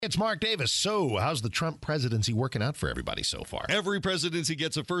It's Mark Davis. So, how's the Trump presidency working out for everybody so far? Every presidency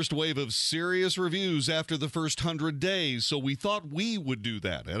gets a first wave of serious reviews after the first 100 days, so we thought we would do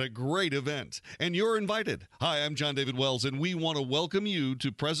that at a great event. And you're invited. Hi, I'm John David Wells, and we want to welcome you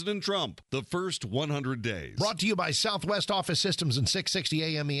to President Trump, the first 100 days. Brought to you by Southwest Office Systems and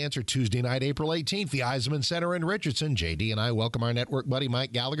 660 AM The Answer, Tuesday night, April 18th, the Eisenman Center in Richardson. JD and I welcome our network buddy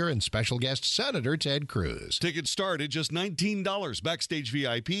Mike Gallagher and special guest Senator Ted Cruz. Tickets start at just $19. Backstage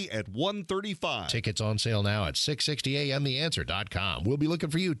VIP at $135. Tickets on sale now at 660amtheanswer.com. We'll be looking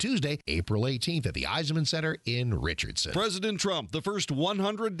for you Tuesday, April 18th at the Eisenman Center in Richardson. President Trump, the first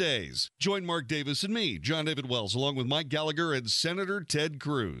 100 days. Join Mark Davis and me, John David Wells, along with Mike Gallagher and Senator Ted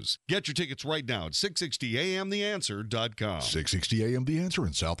Cruz. Get your tickets right now at 660amtheanswer.com. 660 AM The Answer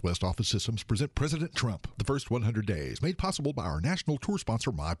and Southwest Office Systems present President Trump, the first 100 days, made possible by our national tour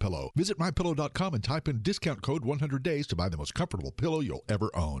sponsor, MyPillow. Visit MyPillow.com and type in discount code 100 days to buy the most comfortable pillow you'll ever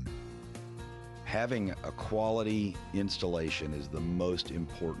own. Having a quality installation is the most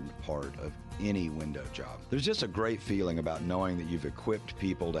important part of any window job. There's just a great feeling about knowing that you've equipped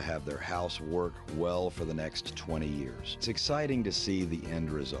people to have their house work well for the next 20 years. It's exciting to see the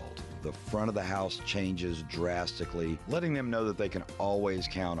end result. The front of the house changes drastically. Letting them know that they can always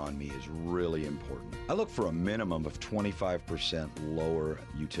count on me is really important. I look for a minimum of 25% lower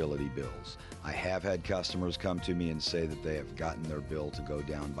utility bills. I have had customers come to me and say that they have gotten their bill to go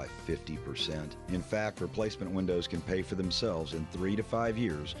down by 50%. In fact, replacement windows can pay for themselves in 3 to 5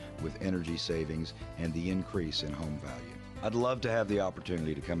 years with energy savings and the increase in home value. I'd love to have the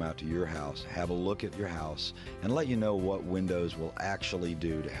opportunity to come out to your house, have a look at your house, and let you know what windows will actually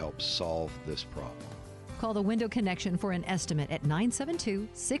do to help solve this problem. Call the Window Connection for an estimate at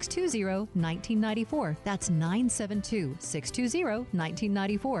 972-620-1994. That's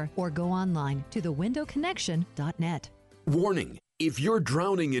 972-620-1994. Or go online to thewindowconnection.net. Warning. If you're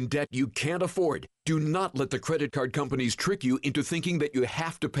drowning in debt you can't afford, do not let the credit card companies trick you into thinking that you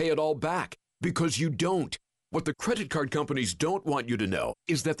have to pay it all back, because you don't. What the credit card companies don't want you to know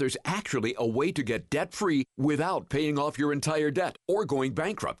is that there's actually a way to get debt-free without paying off your entire debt or going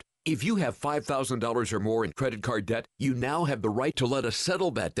bankrupt. If you have $5,000 or more in credit card debt, you now have the right to let us settle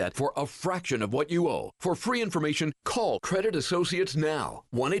that debt for a fraction of what you owe. For free information, call Credit Associates now.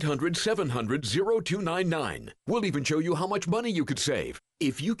 1-800-700-0299. We'll even show you how much money you could save.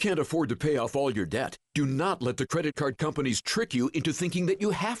 If you can't afford to pay off all your debt, do not let the credit card companies trick you into thinking that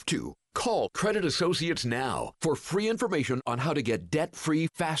you have to. Call Credit Associates now for free information on how to get debt-free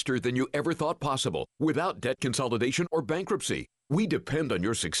faster than you ever thought possible without debt consolidation or bankruptcy. We depend on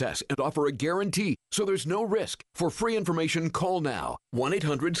your success and offer a guarantee, so there's no risk. For free information, call now.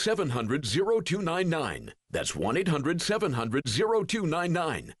 1-800-700-0299. That's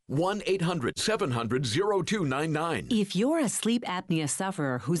 1-800-700-0299. 1-800-700-0299. If you're a sleep apnea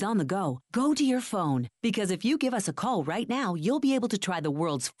sufferer who's on the go, go to your phone. Because if you give us a call right now, you'll be able to try the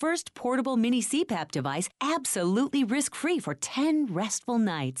world's first portable mini CPAP device absolutely risk-free for 10 restful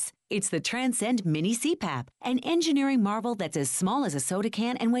nights. It's the Transcend Mini CPAP, an engineering marvel that's as small as a soda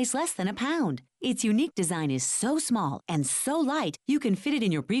can and weighs less than a pound. Its unique design is so small and so light, you can fit it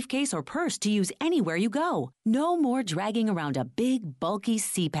in your briefcase or purse to use anywhere you go. No more dragging around a big, bulky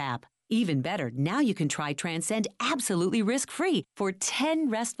CPAP. Even better, now you can try Transcend absolutely risk-free for 10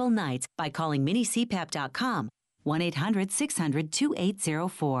 restful nights by calling minicpap.com,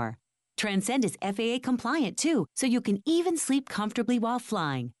 1-800-600-2804. Transcend is FAA compliant too, so you can even sleep comfortably while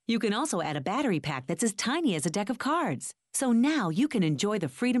flying. You can also add a battery pack that's as tiny as a deck of cards. So now you can enjoy the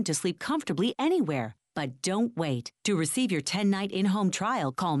freedom to sleep comfortably anywhere. But don't wait. To receive your 10-night in-home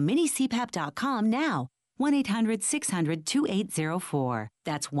trial, call minicpap.com now. 1-800-600-2804.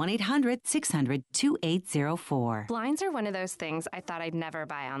 That's 1-800-600-2804. Blinds are one of those things I thought I'd never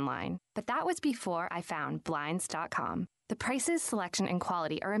buy online. But that was before I found Blinds.com. The prices, selection, and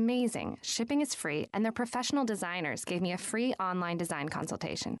quality are amazing. Shipping is free, and their professional designers gave me a free online design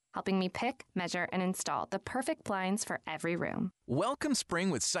consultation, helping me pick, measure, and install the perfect blinds for every room. Welcome spring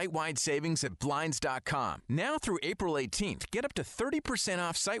with site-wide savings at Blinds.com. Now through April 18th, get up to 30%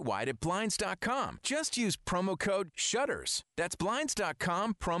 off site-wide at Blinds.com. Just use promo code SHUTTERS. That's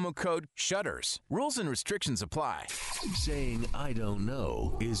Blinds.com, promo code SHUTTERS. Rules and restrictions apply. Saying I don't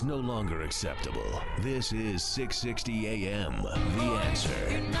know is no longer acceptable. This is 660 AM, The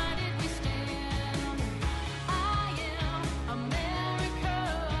Answer.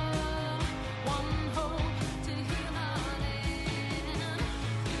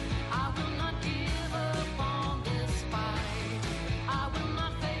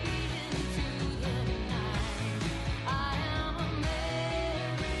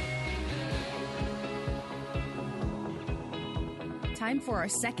 time for our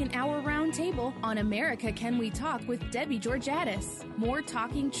second hour roundtable on America Can We Talk with Debbie Georgatos. More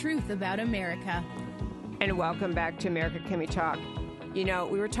talking truth about America. And welcome back to America Can We Talk. You know,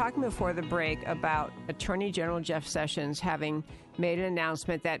 we were talking before the break about Attorney General Jeff Sessions having made an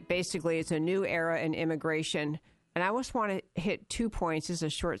announcement that basically it's a new era in immigration. And I just want to hit 2 points. This is a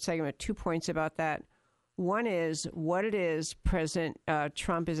short segment, 2 points about that. One is what it is President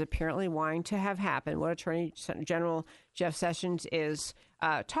Trump is apparently wanting to have happen, what Attorney General Jeff Sessions is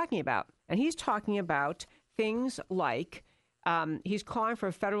talking about. And he's talking about things like he's calling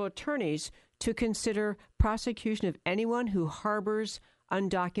for federal attorneys to consider prosecution of anyone who harbors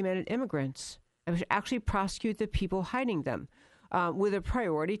undocumented immigrants and actually prosecute the people hiding them with a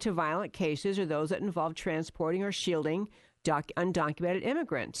priority to violent cases or those that involve transporting or shielding undocumented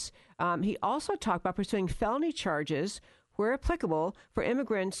immigrants. He also talked about pursuing felony charges, where applicable, for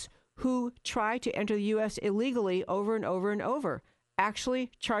immigrants who try to enter the U.S. illegally over and over and over, actually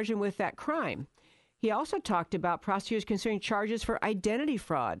charge them with that crime. He also talked about prosecutors considering charges for identity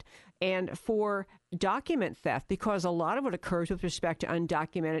fraud and for document theft, because a lot of what occurs with respect to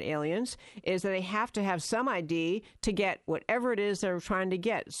undocumented aliens is that they have to have some ID to get whatever it is they're trying to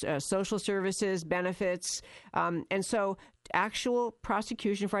get, social services, benefits, and so actual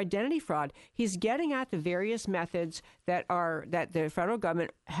prosecution for identity fraud. He's getting at the various methods that the federal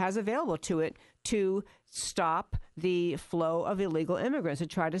government has available to it to stop the flow of illegal immigrants, to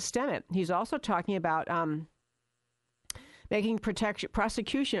try to stem it. He's also talking about making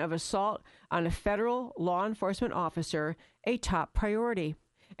prosecution of assault on a federal law enforcement officer a top priority.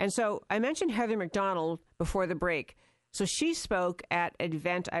 And so I mentioned Heather McDonald before the break. So she spoke at an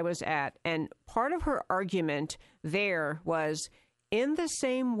event I was at, and part of her argument there was, in the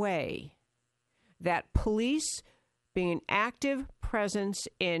same way that police being an active presence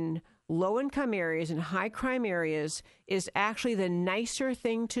in low-income areas and high-crime areas is actually the nicer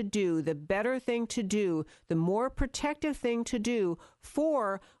thing to do, the better thing to do, the more protective thing to do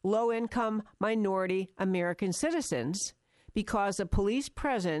for low-income minority American citizens, because a police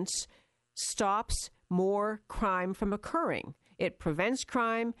presence stops more crime from occurring. It prevents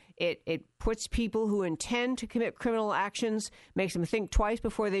crime. It puts people who intend to commit criminal actions, makes them think twice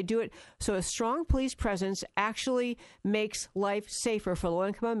before they do it. So a strong police presence actually makes life safer for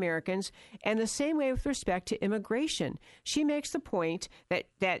low-income Americans. And the same way with respect to immigration. She makes the point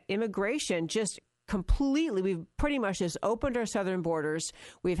that immigration just completely, we've pretty much just opened our southern borders.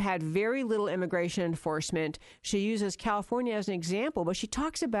 We've had very little immigration enforcement. She uses California as an example, but she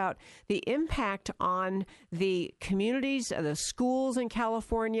talks about the impact on the communities, the schools in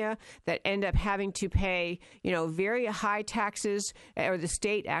California that end up having to pay, very high taxes, or the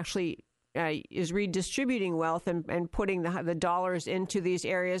state actually is redistributing wealth and putting the dollars into these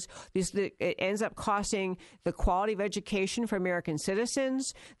areas. It ends up costing the quality of education for American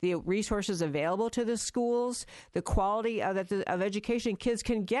citizens, the resources available to the schools, the quality of education kids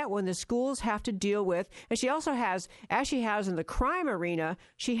can get when the schools have to deal with. And she also has, as she has in the crime arena,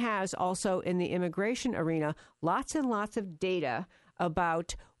 she has also in the immigration arena, lots and lots of data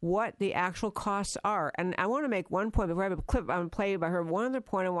about what the actual costs are. And I want to make one point before I have a clip I'm going to play by her. One other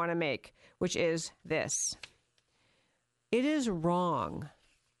point I want to make, which is this. It is wrong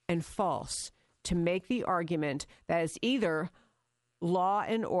and false to make the argument that it's either law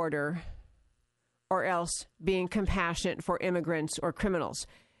and order or else being compassionate for immigrants or criminals.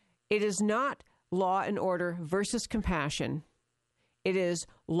 It is not law and order versus compassion. It is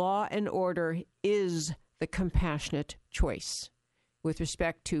law and order is the compassionate choice. With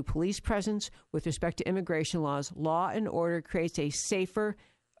respect to police presence, with respect to immigration laws, law and order creates a safer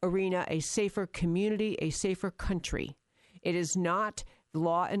arena, a safer community, a safer country. It is not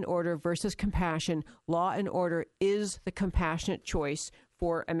law and order versus compassion. Law and order is the compassionate choice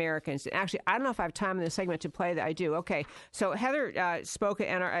for Americans. Actually, I don't know if I have time in this segment to play that. I do. Okay. So Heather spoke,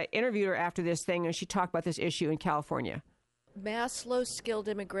 and I interviewed her after this thing, and she talked about this issue in California. Mass low-skilled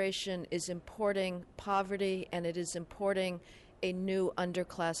immigration is importing poverty, and it is importing a new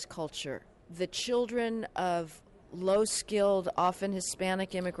underclass culture. The children of low-skilled, often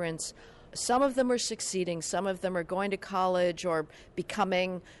Hispanic immigrants, some of them are succeeding, some of them are going to college or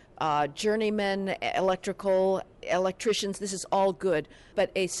becoming journeymen, electricians. This is all good,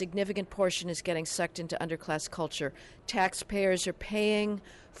 but a significant portion is getting sucked into underclass culture. Taxpayers are paying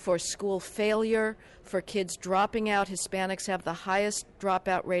for school failure, for kids dropping out. Hispanics have the highest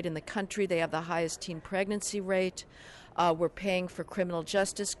dropout rate in the country. They have the highest teen pregnancy rate. We're paying for criminal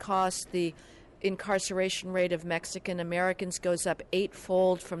justice costs. The incarceration rate of Mexican Americans goes up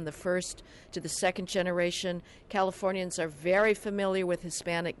 8-fold from the first to the second generation. Californians are very familiar with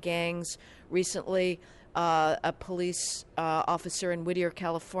Hispanic gangs. Recently, A police officer in Whittier,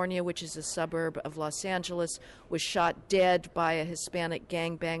 California, which is a suburb of Los Angeles, was shot dead by a Hispanic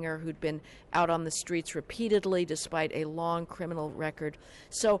gangbanger who'd been out on the streets repeatedly despite a long criminal record.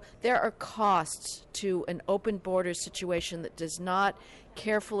 So there are costs to an open border situation that does not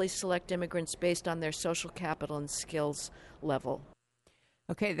carefully select immigrants based on their social capital and skills level.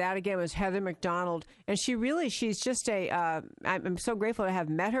 Okay, that again was Heather Mac Donald, and she's just I'm so grateful to have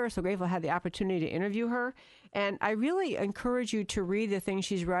met her, so grateful to have the opportunity to interview her, and I really encourage you to read the things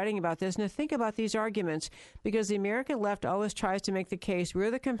she's writing about this and to think about these arguments, because the American left always tries to make the case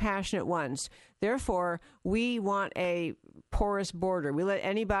we're the compassionate ones. Therefore, we want a porous border. We let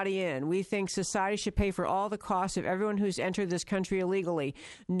anybody in. We think society should pay for all the costs of everyone who's entered this country illegally.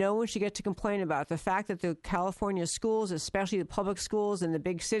 No one should get to complain about the fact that the California schools, especially the public schools in the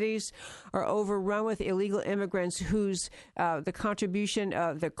big cities, are overrun with illegal immigrants whose the contribution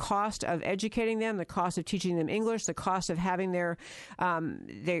of the cost of educating them, the cost of teaching them English, the cost of having the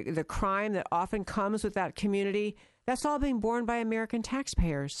crime that often comes with that community, that's all being borne by American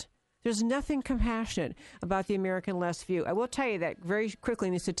taxpayers. There's nothing compassionate about the American left view. I will tell you that very quickly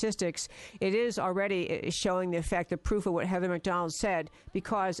in the statistics, it is already showing the effect, the proof of what Heather Mac Donald said,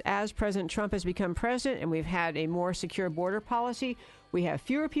 because as President Trump has become president and we've had a more secure border policy, we have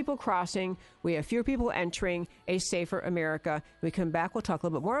fewer people crossing, we have fewer people entering, a safer America. When we come back, we'll talk a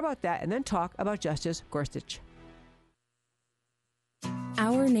little bit more about that and then talk about Justice Gorsuch.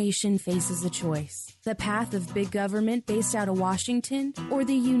 Our nation faces a choice: the path of big government based out of Washington, or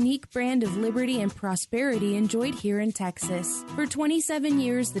the unique brand of liberty and prosperity enjoyed here in Texas. For 27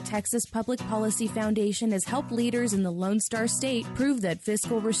 years, the Texas Public Policy Foundation has helped leaders in the Lone Star State prove that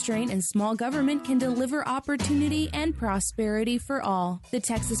fiscal restraint and small government can deliver opportunity and prosperity for all. The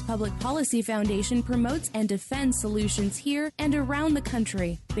Texas Public Policy Foundation promotes and defends solutions here and around the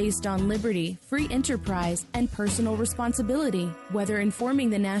country based on liberty, free enterprise, and personal responsibility. Whether informing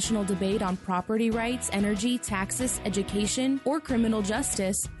the national debate on property rights, energy, taxes, education, or criminal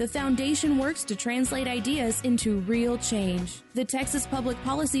justice, the foundation works to translate ideas into real change. The Texas Public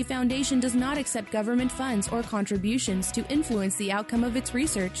Policy Foundation does not accept government funds or contributions to influence the outcome of its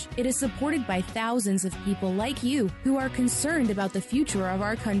research. It is supported by thousands of people like you who are concerned about the future of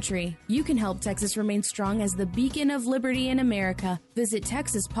our country. You can help Texas remain strong as the beacon of liberty in America. Visit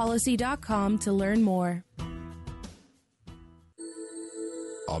TexasPolicy.com to learn more.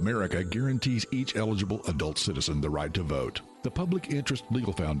 America guarantees each eligible adult citizen the right to vote. The Public Interest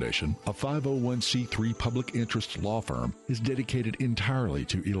Legal Foundation, a 501c3 public interest law firm, is dedicated entirely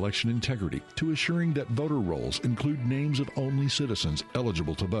to election integrity, to assuring that voter rolls include names of only citizens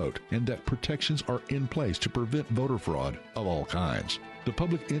eligible to vote, and that protections are in place to prevent voter fraud of all kinds. The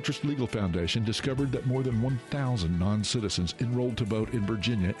Public Interest Legal Foundation discovered that more than 1,000 non-citizens enrolled to vote in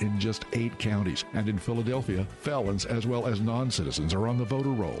Virginia in just 8 counties, and in Philadelphia, felons as well as non-citizens are on the voter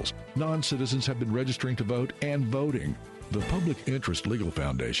rolls. Non-citizens have been registering to vote and voting. The Public Interest Legal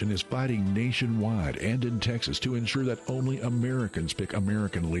Foundation is fighting nationwide and in Texas to ensure that only Americans pick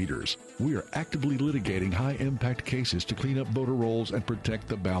American leaders. We are actively litigating high-impact cases to clean up voter rolls and protect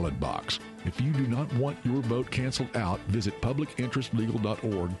the ballot box. If you do not want your vote canceled out, visit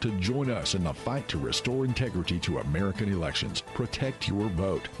publicinterestlegal.org to join us in the fight to restore integrity to American elections. Protect your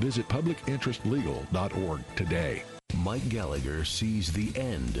vote. Visit publicinterestlegal.org today. Mike Gallagher sees the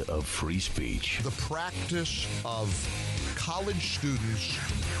end of free speech. The practice of college students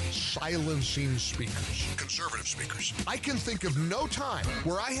silencing speakers, conservative speakers. I can think of no time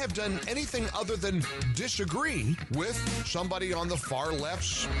where I have done anything other than disagree with somebody on the far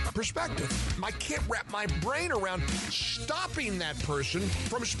left's perspective. I can't wrap my brain around stopping that person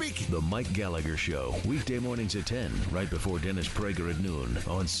from speaking. The Mike Gallagher Show, weekday mornings at 10, right before Dennis Prager at noon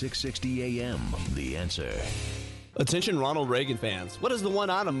on 660 AM. The Answer. Attention Ronald Reagan fans. What is the one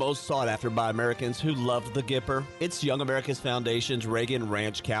item most sought after by Americans who love the Gipper? It's Young America's Foundation's Reagan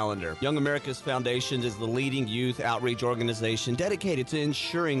Ranch Calendar. Young America's Foundation is the leading youth outreach organization dedicated to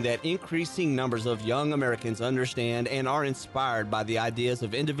ensuring that increasing numbers of young Americans understand and are inspired by the ideas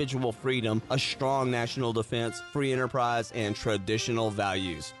of individual freedom, a strong national defense, free enterprise, and traditional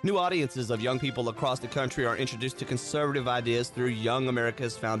values. New audiences of young people across the country are introduced to conservative ideas through Young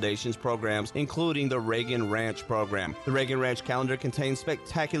America's Foundation's programs, including the Reagan Ranch program. program. The Reagan Ranch calendar contains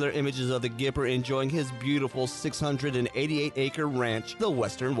spectacular images of the Gipper enjoying his beautiful 688-acre ranch, the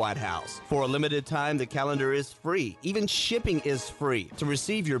Western White House. For a limited time, the calendar is free. Even shipping is free. To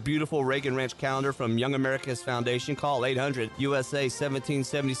receive your beautiful Reagan Ranch calendar from Young America's Foundation, call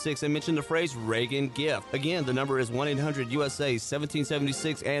 800-USA-1776 and mention the phrase Reagan Gift. Again, the number is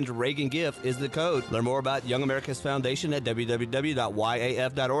 1-800-USA-1776 and Reagan Gift is the code. Learn more about Young America's Foundation at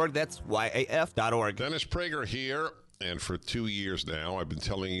www.yaf.org. That's yaf.org. Dennis Prager here. And for 2 years now, I've been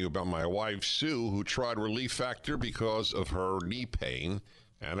telling you about my wife, Sue, who tried Relief Factor because of her knee pain,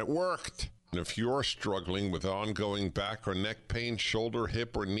 and it worked. And if you're struggling with ongoing back or neck pain, shoulder,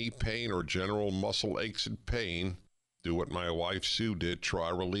 hip, or knee pain, or general muscle aches and pain, do what my wife, Sue, did. Try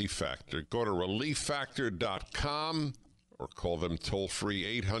Relief Factor. Go to ReliefFactor.com or call them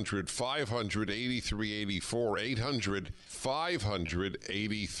toll-free 800-500-8384,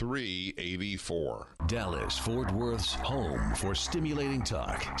 800-500-8384. Dallas, Fort Worth's home for stimulating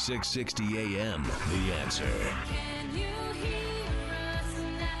talk. 660 AM, The Answer. Can you hear us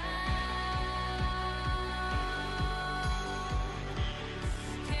now?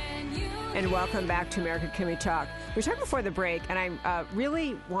 And welcome back to America Can We Talk. We were talking before the break, and I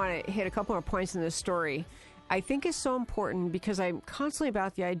really want to hit a couple more points in this story. I think is so important because I'm constantly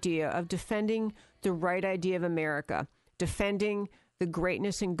about the idea of defending the right idea of America, defending the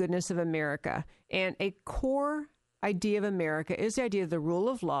greatness and goodness of America. And a core idea of America is the idea of the rule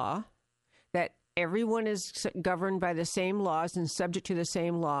of law, that everyone is governed by the same laws and subject to the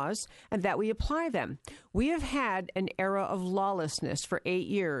same laws, and that we apply them. We have had an era of lawlessness for 8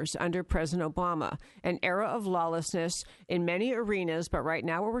 years under President Obama, an era of lawlessness in many arenas, but right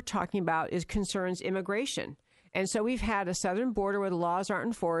now what we're talking about concerns immigration. And so we've had a southern border where the laws aren't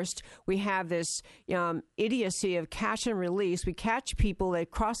enforced. We have this idiocy of catch and release. We catch people, they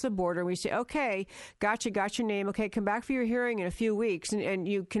cross the border, and we say, okay, got your name. Okay, come back for your hearing in a few weeks. And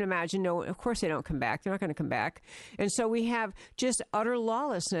you can imagine, no, of course they don't come back. They're not going to come back. And so we have just utter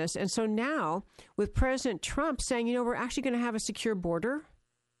lawlessness. And so now with President Trump saying, we're actually going to have a secure border,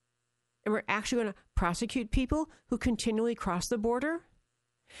 and we're actually going to prosecute people who continually cross the border,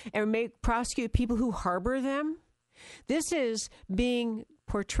 and prosecute people who harbor them. This is being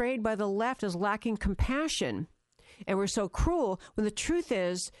portrayed by the left as lacking compassion. And we're so cruel when the truth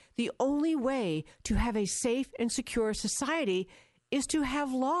is the only way to have a safe and secure society is to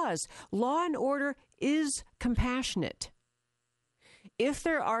have laws. Law and order is compassionate. If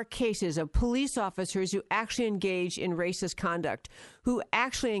there are cases of police officers who actually engage in racist conduct, who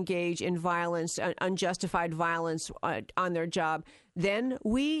actually engage in violence, unjustified violence on their job, then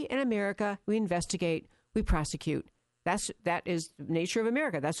we in America, we investigate, we prosecute. That is the nature of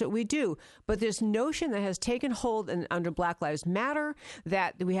America. That's what we do. But this notion that has taken hold under Black Lives Matter,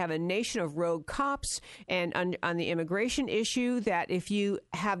 that we have a nation of rogue cops, and on the immigration issue, that if you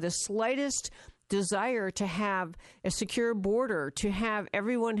have the slightest desire to have a secure border, to have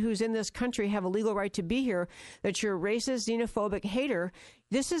everyone who's in this country have a legal right to be here, that you're a racist, xenophobic hater.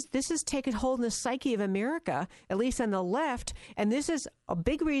 This is taken hold in the psyche of America, at least on the left, and this is a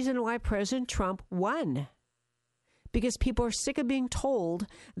big reason why President Trump won. Because people are sick of being told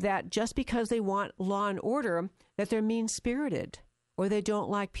that just because they want law and order, that they're mean-spirited, or they don't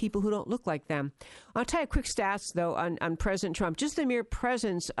like people who don't look like them. I'll tell you quick stats, though, on President Trump. Just the mere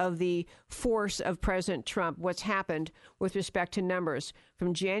presence of the force of President Trump, what's happened with respect to numbers.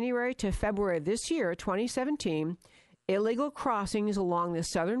 From January to February of this year, 2017, illegal crossings along the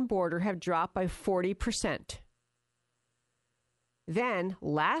southern border have dropped by 40%. Then,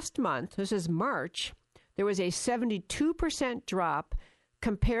 last month, this is March, there was a 72% drop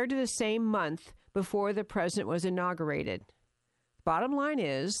compared to the same month before the president was inaugurated. Bottom line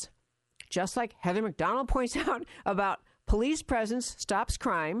is, just like Heather McDonald points out about police presence stops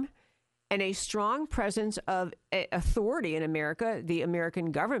crime, and a strong presence of authority in America, the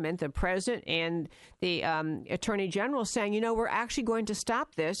American government, the president and the attorney general saying, we're actually going to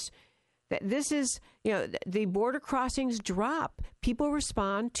stop this. This is, the border crossings drop. People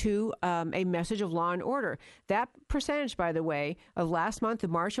respond to a message of law and order. That percentage, by the way, of last month, of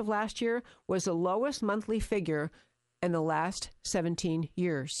March of last year, was the lowest monthly figure in the last 17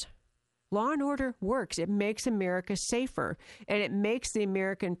 years. Law and order works. It makes America safer, and it makes the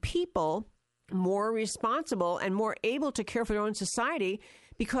American people more responsible and more able to care for their own society,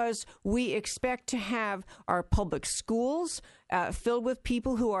 because we expect to have our public schools filled with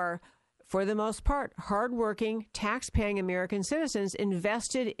people who are, for the most part, hardworking, tax-paying American citizens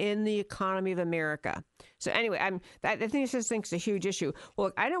invested in the economy of America. So anyway, I think this is a huge issue. Well,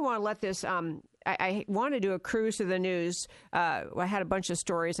 look, I don't want to let this I want to do a cruise to the news. I had a bunch of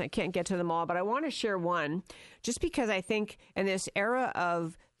stories, and I can't get to them all, but I want to share one just because I think in this era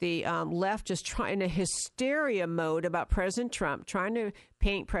of the left just trying to hysteria mode about President Trump, trying to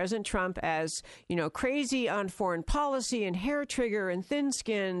paint President Trump as, crazy on foreign policy and hair trigger and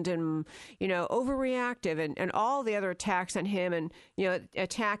thin-skinned and, overreactive and all the other attacks on him and,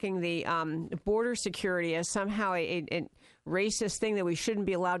 attacking the border security as somehow a racist thing that we shouldn't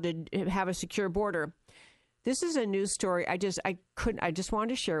be allowed to have a secure border. This is a news story I just wanted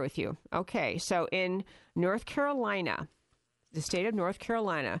to share with you. Okay, so in North Carolina, the state of North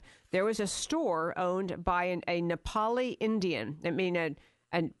Carolina, there was a store owned by a Nepali Indian. I mean, a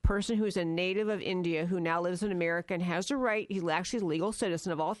person who's a native of India who now lives in America and has a right. He's actually a legal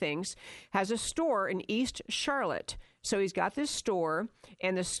citizen of all things, has a store in East Charlotte. So he's got this store,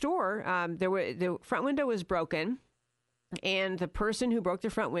 and the store, the front window was broken, and the person who broke the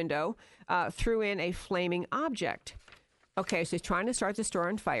front window threw in a flaming object. Okay, so he's trying to start the store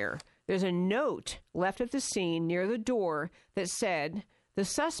on fire. There's a note left at the scene near the door that said the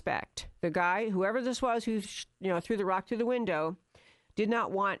suspect, the guy, whoever this was who threw the rock through the window, did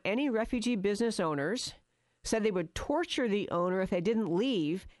not want any refugee business owners, said they would torture the owner if they didn't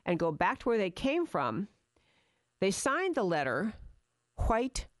leave and go back to where they came from. They signed the letter,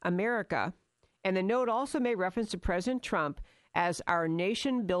 White America, and the note also made reference to President Trump as our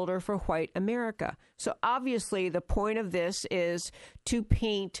nation builder for white America. So obviously the point of this is to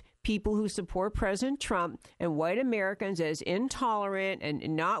paint people who support President Trump and white Americans as intolerant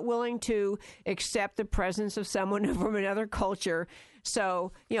and not willing to accept the presence of someone from another culture.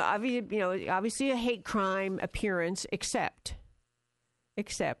 So, obviously a hate crime appearance, except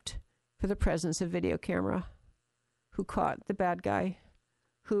for the presence of video camera who caught the bad guy,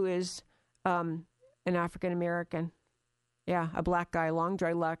 who is an African American. Yeah, a black guy, long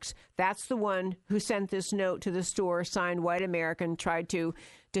dry locks. That's the one who sent this note to the store, signed white American, tried to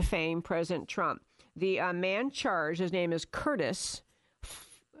defame President Trump. The man charged, his name is Curtis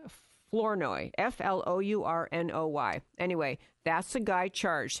Flournoy, Flournoy. Anyway, that's the guy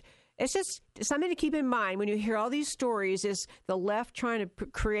charged. It's just something to keep in mind when you hear all these stories is the left trying to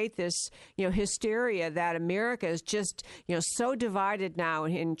create this, hysteria that America is just, so divided now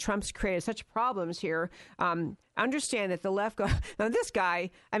and Trump's created such problems here. Understand that the left, now this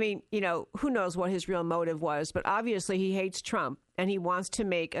guy, who knows what his real motive was, but obviously he hates Trump and he wants to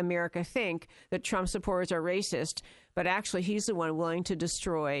make America think that Trump supporters are racist, but actually he's the one willing to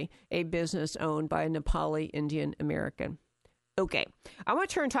destroy a business owned by a Nepali Indian American. Okay, I want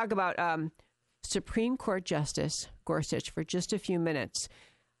to turn and talk about Supreme Court Justice Gorsuch for just a few minutes.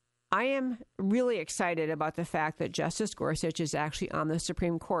 I am really excited about the fact that Justice Gorsuch is actually on the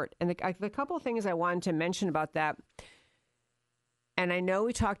Supreme Court. And the couple of things I wanted to mention about that, and I know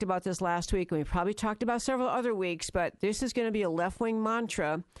we talked about this last week, and we probably talked about several other weeks, but this is going to be a left-wing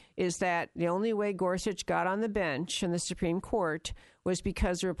mantra, is that the only way Gorsuch got on the bench in the Supreme Court was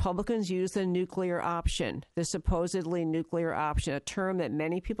because the Republicans used the nuclear option, the supposedly nuclear option, a term that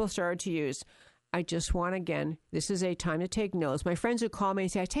many people started to use. I just want, again, this is a time to take notes. My friends who call me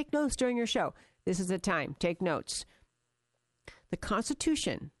and say, I take notes during your show. This is the time. Take notes. The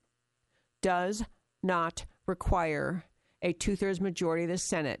Constitution does not require a two-thirds majority of the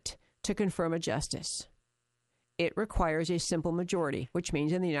Senate to confirm a justice. It requires a simple majority, which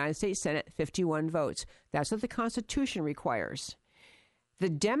means in the United States Senate, 51 votes. That's what the Constitution requires. The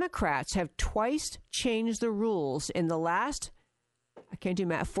Democrats have twice changed the rules in the last,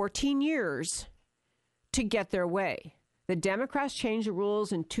 14 years to get their way. The Democrats changed the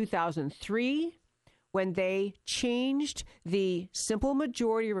rules in 2003 when they changed the simple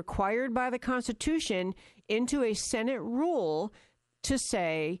majority required by the Constitution into a Senate rule to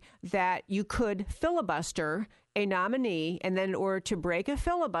say that you could filibuster a nominee, and then in order to break a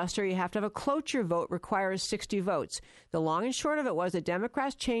filibuster, you have to have a cloture vote, requires 60 votes. The long and short of it was the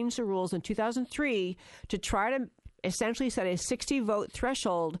Democrats changed the rules in 2003 to try to essentially set a 60-vote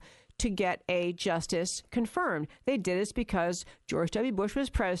threshold to get a justice confirmed. They did this because George W. Bush was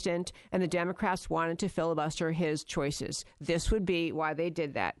president, and the Democrats wanted to filibuster his choices. This would be why they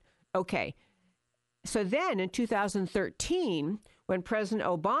did that. Okay. So then in 2013, when President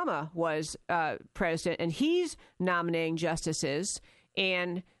Obama was president and he's nominating justices,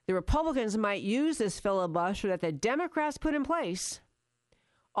 and the Republicans might use this filibuster that the Democrats put in place,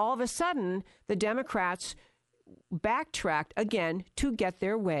 all of a sudden the Democrats backtracked again to get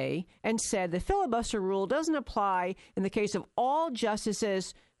their way and said the filibuster rule doesn't apply in the case of all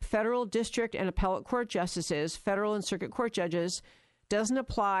justices, federal district and appellate court justices, federal and circuit court judges, doesn't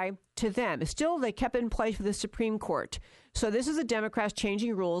apply to them. Still, they kept it in place for the Supreme Court. So this is the Democrats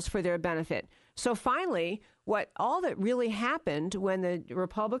changing rules for their benefit. So finally, all that really happened when the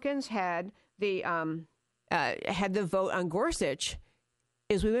Republicans had the vote on Gorsuch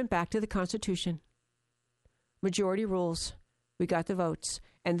is we went back to the Constitution. Majority rules. We got the votes.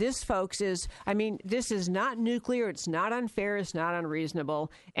 And this, folks, this is not nuclear. It's not unfair. It's not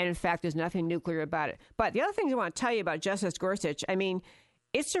unreasonable. And in fact, there's nothing nuclear about it. But the other thing I want to tell you about Justice Gorsuch,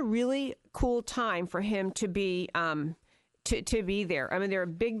 it's a really cool time for him to be to be there. There are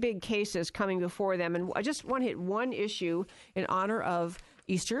big cases coming before them. And I just want to hit one issue in honor of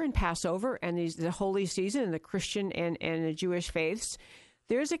Easter and Passover and the holy season and the Christian and the Jewish faiths.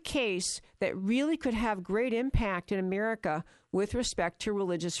 There's a case that really could have great impact in America with respect to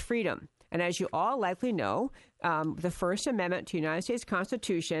religious freedom. And as you all likely know, the First Amendment to the United States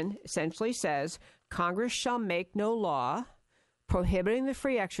Constitution essentially says Congress shall make no law prohibiting the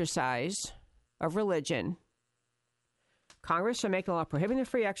free exercise of religion. Congress shall make a law prohibiting the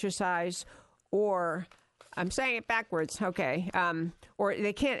free exercise, or I'm saying it backwards, okay, or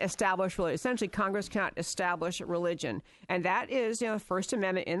they can't establish religion. Essentially, Congress cannot establish religion. And that is, the First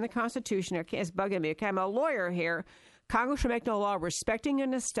Amendment in the Constitution. It's bugging me. Okay, I'm a lawyer here. Congress shall make no law respecting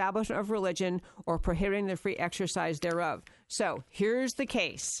an establishment of religion or prohibiting the free exercise thereof. So here's the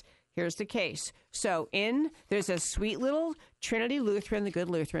case. So there's a sweet little Trinity Lutheran, the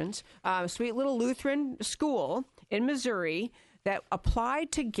good Lutherans, sweet little Lutheran school in Missouri that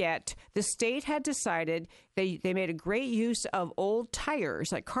applied to get, the state had decided they made a great use of old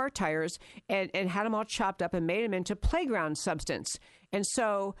tires, like car tires, and had them all chopped up and made them into playground substance. And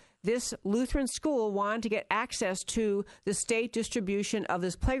so this Lutheran school wanted to get access to the state distribution of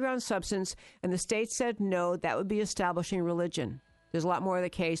this playground substance, and the state said no, that would be establishing religion. There's a lot more of the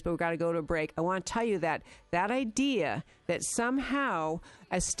case, but we've got to go to a break. I want to tell you that idea that somehow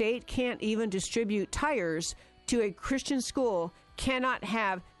a state can't even distribute tires to a Christian school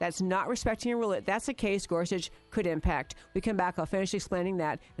that's not respecting a religion. That's a case Gorsuch could impact. We come back, I'll finish explaining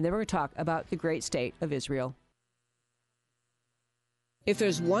that, and then we're going to talk about the great state of Israel. If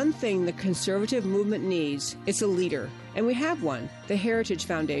there's one thing the conservative movement needs, it's a leader. And we have one, the Heritage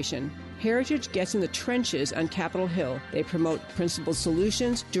Foundation. Heritage gets in the trenches on Capitol Hill. They promote principled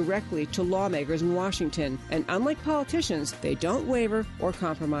solutions directly to lawmakers in Washington. And unlike politicians, they don't waver or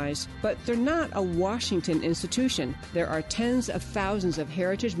compromise. But they're not a Washington institution. There are tens of thousands of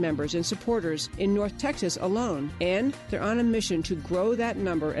Heritage members and supporters in North Texas alone. And they're on a mission to grow that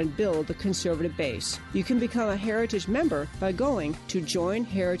number and build the conservative base. You can become a Heritage member by going to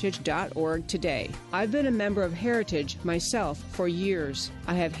joinheritage.org today. I've been a member of Heritage myself for years.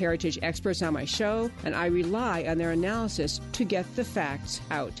 I have Heritage experts on my show, and I rely on their analysis to get the facts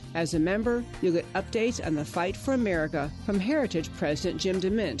out. As a member, you'll get updates on the fight for America from Heritage President Jim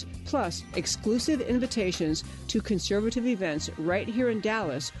DeMint, plus exclusive invitations to conservative events right here in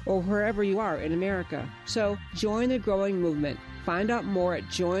Dallas or wherever you are in America. So join the growing movement. Find out more at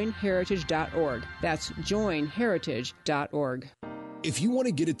joinheritage.org. That's joinheritage.org. If you want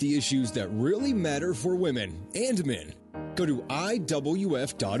to get at the issues that really matter for women and men, go to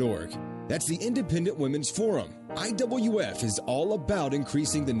IWF.org. That's the Independent Women's Forum. IWF is all about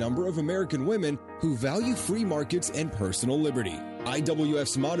increasing the number of American women who value free markets and personal liberty.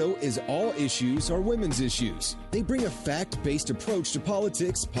 IWF's motto is all issues are women's issues. They bring a fact-based approach to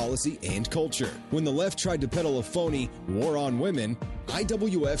politics, policy, and culture. When the left tried to peddle a phony war on women,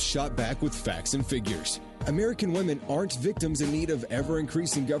 IWF shot back with facts and figures. American women aren't victims in need of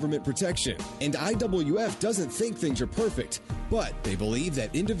ever-increasing government protection, and IWF doesn't think things are perfect, but they believe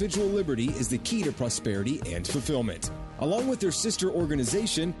that individual liberty is the key to prosperity and fulfillment. Along with their sister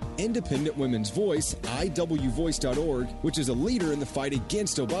organization, Independent Women's Voice, IWVoice.org, which is a leader in the fight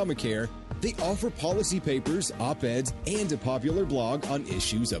against Obamacare, they offer policy papers, op-eds, and a popular blog on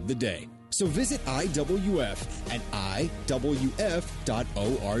issues of the day. So visit IWF at IWF.org.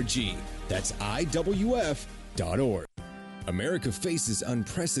 That's IWF.org. America faces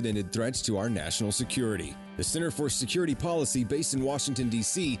unprecedented threats to our national security. The Center for Security Policy, based in Washington,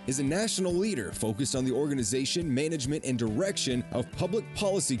 D.C., is a national leader focused on the organization, management, and direction of public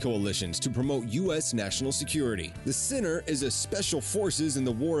policy coalitions to promote U.S. national security. The center is a special forces in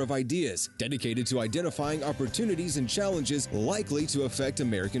the war of ideas, dedicated to identifying opportunities and challenges likely to affect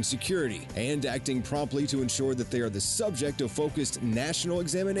American security, and acting promptly to ensure that they are the subject of focused national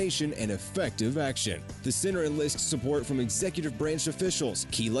examination and effective action. The center enlists support from executive branch officials,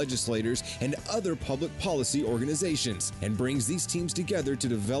 key legislators, and other public policy policy organizations and brings these teams together to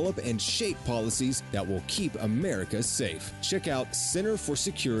develop and shape policies that will keep America safe. Check out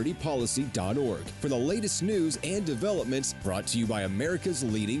centerforsecuritypolicy.org for the latest news and developments brought to you by America's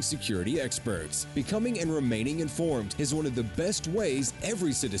leading security experts. Becoming and remaining informed is one of the best ways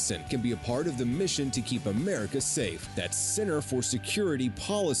every citizen can be a part of the mission to keep America safe. That's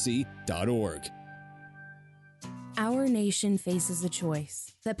centerforsecuritypolicy.org. Our nation faces a choice.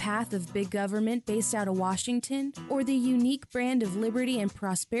 The path of big government based out of Washington, or the unique brand of liberty and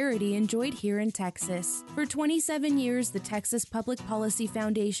prosperity enjoyed here in Texas. For 27 years, the Texas Public Policy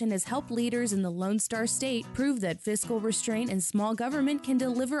Foundation has helped leaders in the Lone Star State prove that fiscal restraint and small government can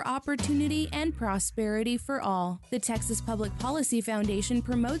deliver opportunity and prosperity for all. The Texas Public Policy Foundation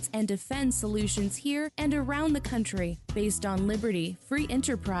promotes and defends solutions here and around the country based on liberty, free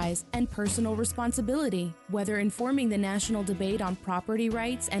enterprise, and personal responsibility. Whether informing the national debate on property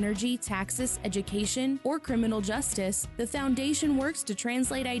rights, energy, taxes, education, or criminal justice, the Foundation works to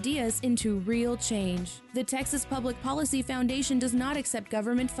translate ideas into real change. The Texas Public Policy Foundation does not accept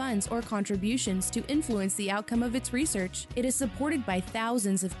government funds or contributions to influence the outcome of its research. It is supported by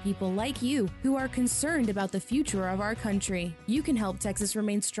thousands of people like you who are concerned about the future of our country. You can help Texas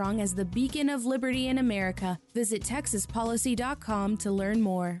remain strong as the beacon of liberty in America. Visit TexasPolicy.com to learn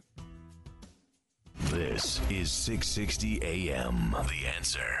more. This is 660 AM. The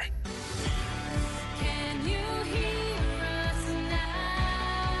Answer. Can you hear us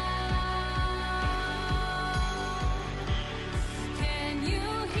now? Can you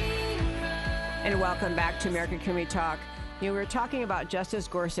hear us? And welcome back to America Can We Talk. You know, we were talking about Justice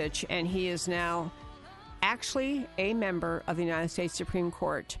Gorsuch, and he is now actually a member of the United States Supreme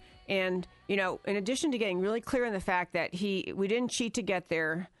Court. And, you know, in addition to getting really clear on the fact that we didn't cheat to get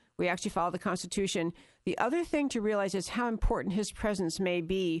there, we actually follow the Constitution. The other thing to realize is how important his presence may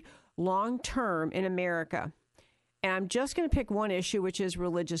be long-term in America. And I'm just going to pick one issue, which is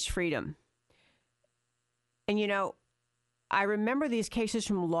religious freedom. And, you know, I remember these cases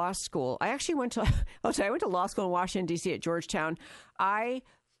from law school. I actually went to law school in Washington, D.C. at Georgetown. I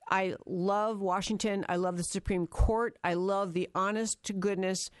love Washington. I love the Supreme Court. I love the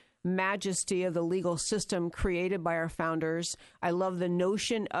honest-to-goodness majesty of the legal system created by our founders. I love the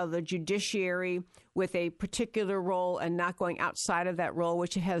notion of the judiciary with a particular role and not going outside of that role,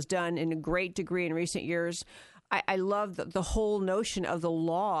 which it has done in a great degree in recent years. I love the whole notion of the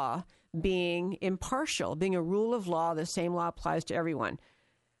law being impartial, being a rule of law. The same law applies to everyone.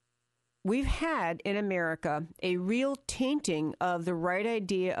 We've had in America a real tainting of the right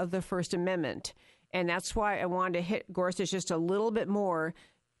idea of the First Amendment. And that's why I wanted to hit Gorsuch just a little bit more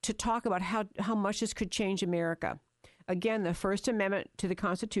to talk about how much this could change America. Again, the First Amendment to the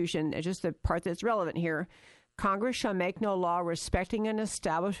Constitution, just the part that's relevant here, Congress shall make no law respecting an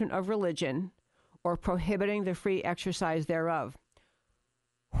establishment of religion or prohibiting the free exercise thereof.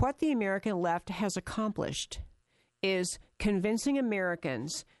 What the American left has accomplished is convincing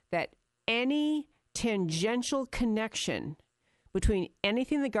Americans that any tangential connection between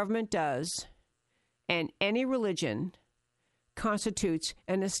anything the government does and any religion constitutes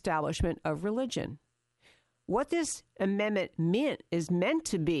an establishment of religion. What this amendment is meant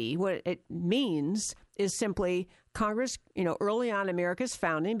to be, what it means is simply Congress, you know, early on America's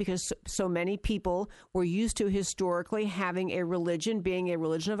founding, because so many people were used to historically having a religion, being a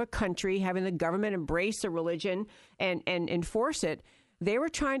religion of a country, having the government embrace the religion and enforce it. They were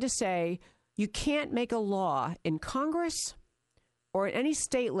trying to say, you can't make a law in Congress or at any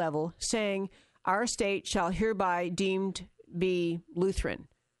state level saying our state shall hereby deemed be Lutheran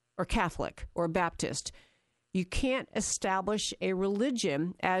or Catholic or Baptist. You can't establish a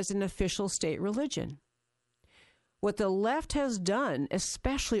religion as an official state religion. What the left has done,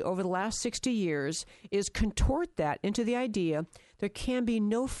 especially over the last 60 years, is contort that into the idea there can be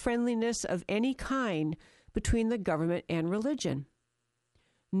no friendliness of any kind between the government and religion.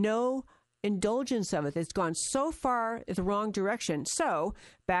 No indulgence of it. It's gone so far in the wrong direction. So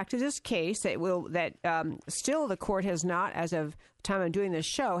back to this case that still the court has not, as of the time I'm doing this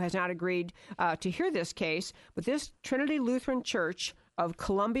show, has not agreed to hear this case. But this Trinity Lutheran Church of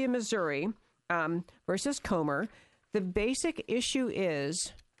Columbia, Missouri versus Comer, the basic issue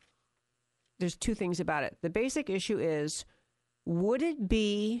is, there's two things about it. The basic issue is, would it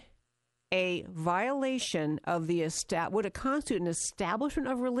be a violation of would it constitute an establishment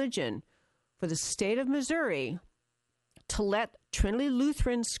of religion for the state of Missouri to let Trinity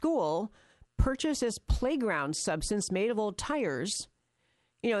Lutheran School purchase as playground substance made of old tires,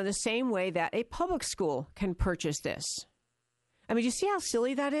 you know, in the same way that a public school can purchase this? I mean, do you see how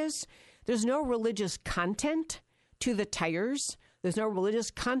silly that is? There's no religious content to the tires. There's no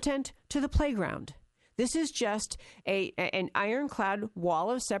religious content to the playground. This is just an ironclad wall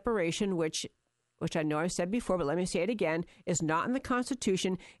of separation, which I know I've said before, but let me say it again, is not in the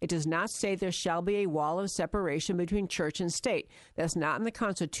Constitution. It does not say there shall be a wall of separation between church and state. That's not in the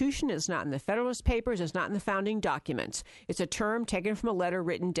Constitution. It's not in the Federalist Papers. It's not in the founding documents. It's a term taken from a letter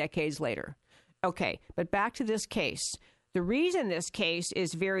written decades later. Okay, but back to this case. The reason this case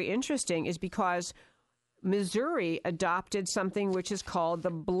is very interesting is because Missouri adopted something which is called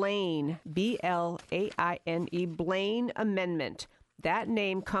the Blaine, B-L-A-I-N-E, Blaine Amendment. That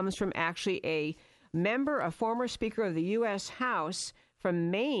name comes from actually a former Speaker of the U.S. House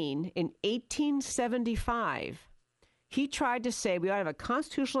from Maine in 1875. He tried to say we ought to have a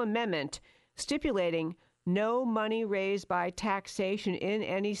constitutional amendment stipulating no money raised by taxation in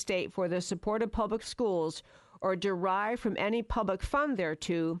any state for the support of public schools or derived from any public fund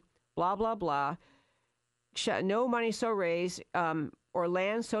thereto, blah, blah, blah. No money so raised or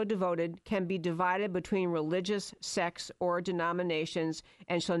land so devoted can be divided between religious sects or denominations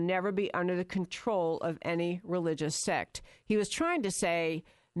and shall never be under the control of any religious sect. He was trying to say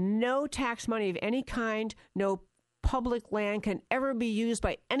no tax money of any kind, no public land can ever be used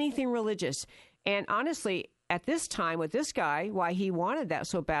by anything religious. And honestly, at this time with this guy, why he wanted that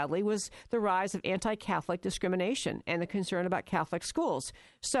so badly was the rise of anti-Catholic discrimination and the concern about Catholic schools.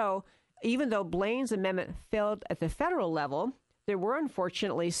 So even though Blaine's amendment failed at the federal level, there were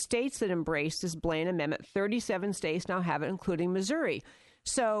unfortunately states that embraced this Blaine Amendment. 37 states now have it, including Missouri.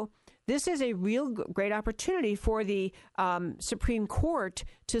 So this is a real great opportunity for the Supreme Court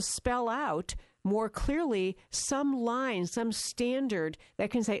to spell out more clearly some line, some standard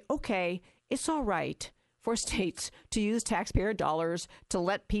that can say, okay, it's all right for states to use taxpayer dollars to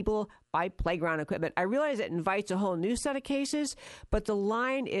let people buy playground equipment. I realize it invites a whole new set of cases, but the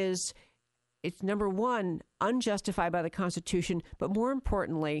line is, it's number one, unjustified by the Constitution, but more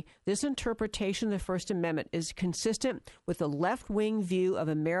importantly, this interpretation of the First Amendment is consistent with the left-wing view of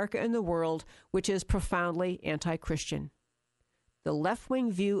America and the world, which is profoundly anti-Christian. The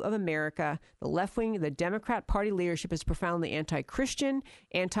left-wing view of America, the Democrat Party leadership is profoundly anti-Christian,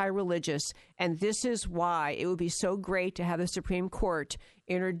 anti-religious, and this is why it would be so great to have the Supreme Court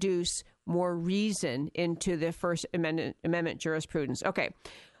introduce more reason into the First Amendment jurisprudence. Okay.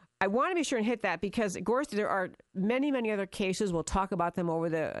 I want to be sure and hit that because, of course, there are many, many other cases. We'll talk about them over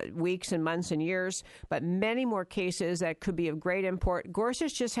the weeks and months and years, but many more cases that could be of great import.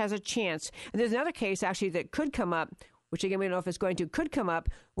 Gorsuch just has a chance. And there's another case, actually, that could come up, which, again, we don't know if it's going to, could come up.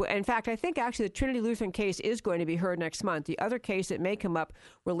 In fact, I think, actually, the Trinity Lutheran case is going to be heard next month. The other case that may come up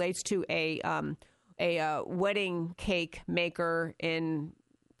relates to a wedding cake maker in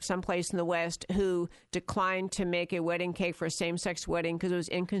someplace in the West who declined to make a wedding cake for a same-sex wedding because it was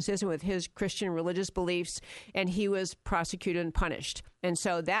inconsistent with his Christian religious beliefs, and he was prosecuted and punished. And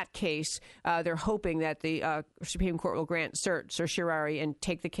so that case, they're hoping that the Supreme Court will grant certiorari and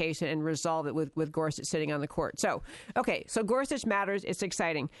take the case and resolve it with Gorsuch sitting on the court. So, okay, so Gorsuch matters. It's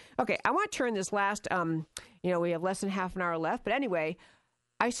exciting. Okay, I want to turn this last, we have less than half an hour left, but anyway,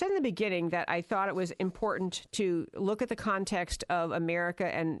 I said in the beginning that I thought it was important to look at the context of America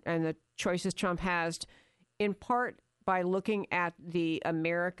and the choices Trump has, in part by looking at the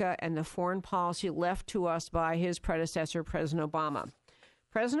America and the foreign policy left to us by his predecessor, President Obama.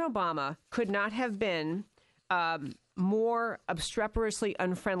 President Obama could not have been more obstreperously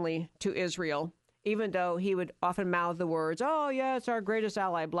unfriendly to Israel, even though he would often mouth the words, oh, yeah, it's our greatest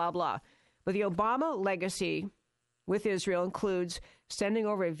ally, blah, blah. But the Obama legacy with Israel includes sending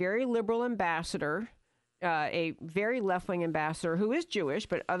over a very liberal ambassador, a very left-wing ambassador who is Jewish,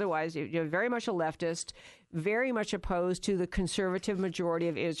 but otherwise very much a leftist, very much opposed to the conservative majority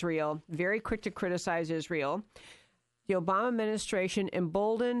of Israel, very quick to criticize Israel. The Obama administration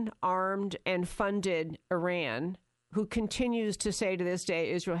emboldened, armed, and funded Iran, who continues to say to this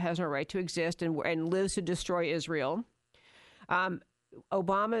day Israel has no right to exist and lives to destroy Israel.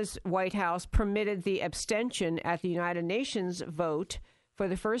 Obama's White House permitted the abstention at the United Nations vote for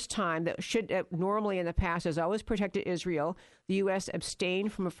the first time that should normally in the past has always protected Israel. The U.S.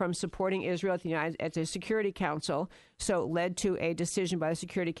 abstained from supporting Israel at the Security Council, so it led to a decision by the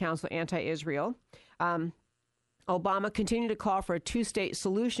Security Council anti-Israel. Obama continued to call for a two-state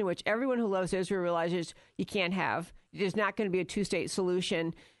solution, which everyone who loves Israel realizes you can't have. There's not going to be a two-state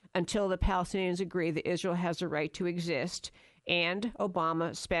solution until the Palestinians agree that Israel has a right to exist. And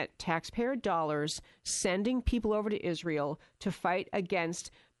Obama spent taxpayer dollars sending people over to Israel to fight against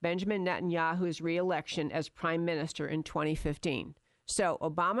Benjamin Netanyahu's re-election as prime minister in 2015. So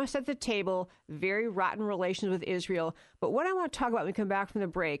Obama set the table, very rotten relations with Israel. But what I want to talk about when we come back from the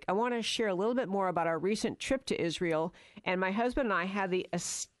break, I want to share a little bit more about our recent trip to Israel. And my husband and I had the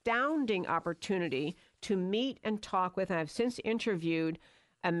astounding opportunity to meet and talk with, and I've since interviewed,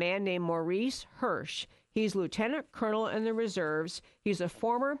 a man named Maurice Hirsch. He's lieutenant colonel in the reserves. He's a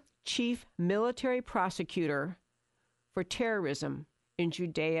former chief military prosecutor for terrorism in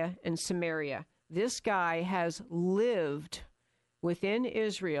Judea and Samaria. This guy has lived within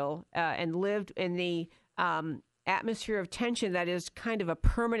Israel and lived in the atmosphere of tension that is kind of a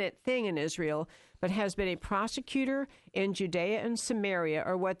permanent thing in Israel, but has been a prosecutor in Judea and Samaria,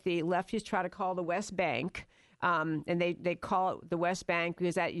 or what the lefties try to call the West Bank. And they call it the West Bank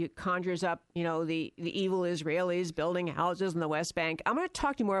because that conjures up, the evil Israelis building houses in the West Bank. I'm going to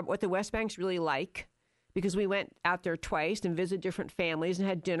talk to you more about what the West Bank's really like, because we went out there twice and visited different families and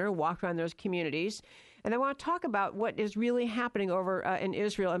had dinner, walked around those communities. And I want to talk about what is really happening over in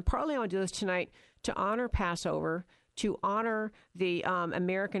Israel. And partly I want to do this tonight to honor Passover, to honor the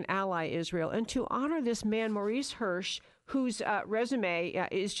American ally Israel, and to honor this man, Maurice Hirsch, whose resume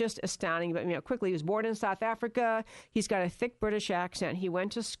is just astounding. But quickly, he was born in South Africa. He's got a thick British accent. He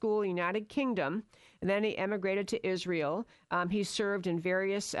went to school in the United Kingdom, and then he emigrated to Israel. He served in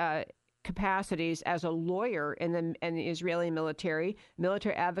various capacities as a lawyer in the Israeli military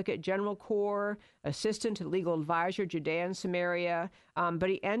advocate, General Corps, assistant to legal advisor, Judea and Samaria. But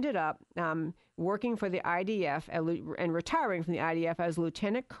he ended up working for the IDF and retiring from the IDF as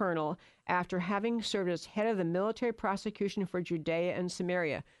lieutenant colonel after having served as head of the military prosecution for Judea and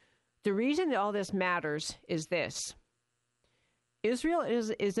Samaria. The reason that all this matters is this. Israel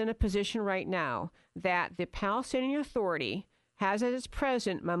is in a position right now that the Palestinian Authority has as its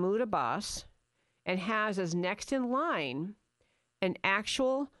president Mahmoud Abbas, and has as next in line an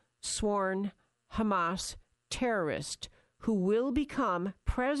actual sworn Hamas terrorist who will become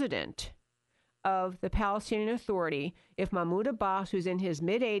president of the Palestinian Authority if Mahmoud Abbas, who's in his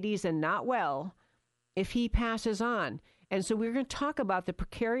mid-80s and not well, if he passes on. And so we're going to talk about the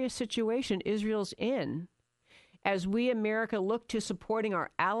precarious situation Israel's in as we, America, look to supporting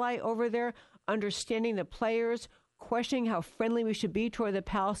our ally over there, understanding the players, questioning how friendly we should be toward the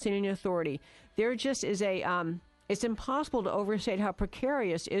Palestinian Authority. There just is it's impossible to overstate how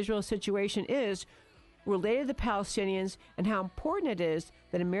precarious Israel's situation is related to the Palestinians, and how important it is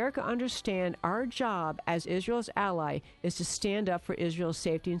that America understand our job as Israel's ally is to stand up for Israel's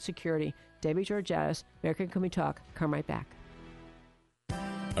safety and security. Debbie Georgatos, American Can We Talk. Come right back.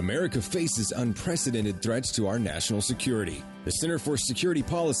 America faces unprecedented threats to our national security. The Center for Security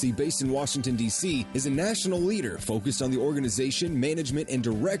Policy, based in Washington, D.C., is a national leader focused on the organization, management, and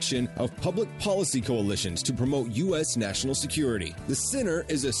direction of public policy coalitions to promote U.S. national security. The Center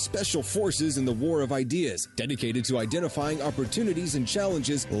is a special forces in the war of ideas, dedicated to identifying opportunities and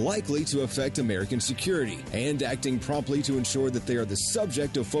challenges likely to affect American security, and acting promptly to ensure that they are the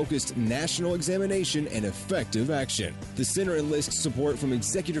subject of focused national examination and effective action. The Center enlists support from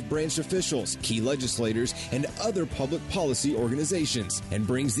executive branch officials, key legislators, and other public policy organizations, and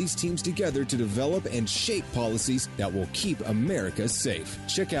brings these teams together to develop and shape policies that will keep America safe.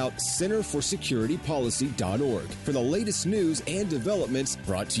 Check out centerforsecuritypolicy.org for the latest news and developments,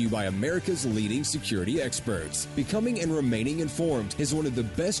 brought to you by America's leading security experts. Becoming and remaining informed is one of the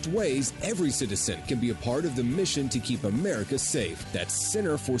best ways every citizen can be a part of the mission to keep America safe. That's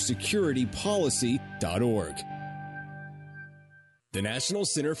centerforsecuritypolicy.org. The National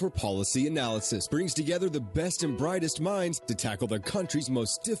Center for Policy Analysis brings together the best and brightest minds to tackle the country's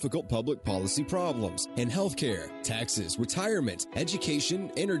most difficult public policy problems in healthcare, taxes, retirement, education,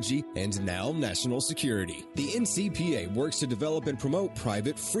 energy, and now national security. The NCPA works to develop and promote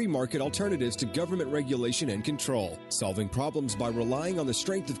private, free market alternatives to government regulation and control, solving problems by relying on the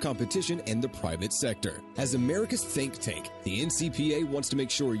strength of competition and the private sector. As America's think tank, the NCPA wants to make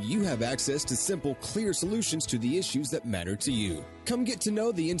sure you have access to simple, clear solutions to the issues that matter to you. Come get to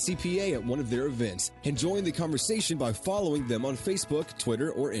know the NCPA at one of their events and join the conversation by following them on Facebook,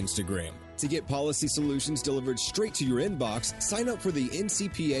 Twitter, or Instagram. To get policy solutions delivered straight to your inbox, sign up for the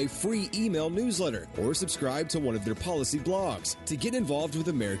NCPA free email newsletter or subscribe to one of their policy blogs. To get involved with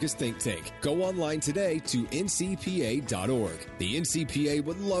America's think tank, go online today to ncpa.org. The NCPA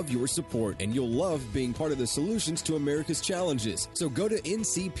would love your support, and you'll love being part of the solutions to America's challenges. So go to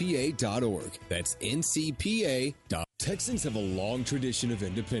ncpa.org. That's ncpa.org. Texans have a long tradition of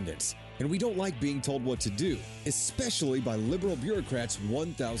independence, and we don't like being told what to do, especially by liberal bureaucrats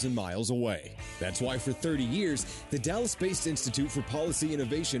 1,000 miles away. That's why for 30 years, the Dallas-based Institute for Policy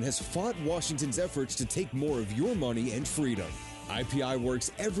Innovation has fought Washington's efforts to take more of your money and freedom. IPI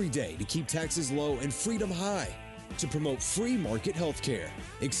works every day to keep taxes low and freedom high. to promote free market healthcare,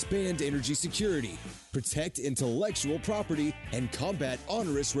 expand energy security, protect intellectual property, and combat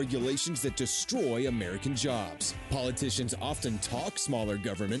onerous regulations that destroy American jobs. Politicians often talk smaller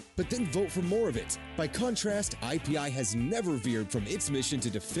government, but then vote for more of it. By contrast, IPI has never veered from its mission to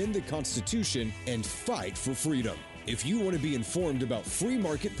defend the Constitution and fight for freedom. If you want to be informed about free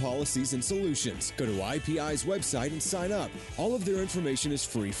market policies and solutions, go to IPI's website and sign up. All of their information is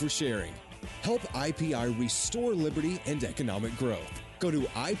free for sharing. Help IPI restore liberty and economic growth. Go to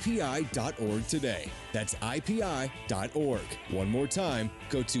IPI.org today. That's IPI.org. One more time,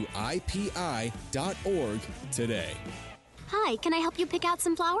 go to IPI.org today. Hi, can I help you pick out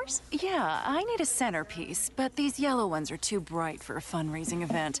some flowers? Yeah, I need a centerpiece, but these yellow ones are too bright for a fundraising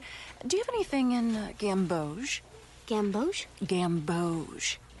event. Do you have anything in gamboge? Gamboge?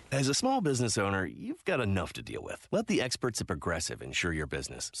 Gamboge. As a small business owner, you've got enough to deal with. Let the experts at Progressive insure your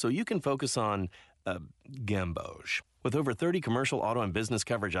business so you can focus on gamboge. With over 30 commercial, auto, and business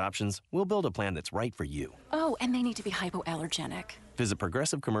coverage options, we'll build a plan that's right for you. Oh, and they need to be hypoallergenic. Visit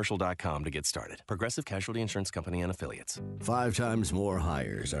progressivecommercial.com to get started. Progressive Casualty Insurance Company and Affiliates. 5 times more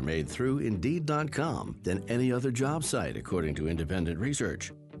hires are made through Indeed.com than any other job site, according to independent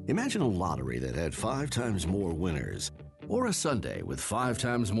research. Imagine a lottery that had 5 times more winners, or a Sunday with 5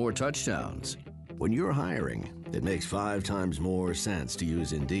 times more touchdowns. When you're hiring, it makes 5 times more sense to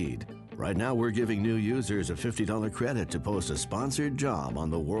use Indeed. Right now, we're giving new users a $50 credit to post a sponsored job on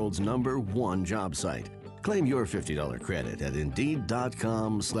the world's #1 job site. Claim your $50 credit at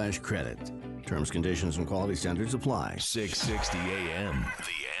Indeed.com/credit. Terms, conditions, and quality standards apply. 660 AM.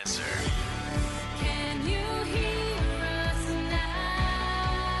 The Answer. Can you hear us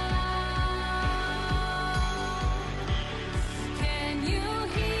now? Can you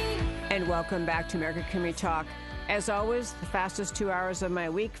hear? And welcome back to America Can We Talk. As always, the fastest 2 hours of my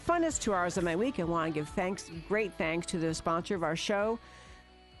week, funnest 2 hours of my week. I want to give great thanks to the sponsor of our show.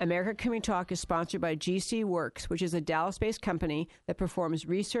 America Can We Talk is sponsored by GC Works, which is a Dallas-based company that performs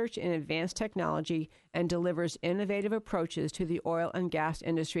research in advanced technology and delivers innovative approaches to the oil and gas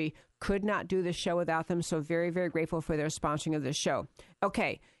industry. Could not do this show without them, so very, very grateful for their sponsoring of this show.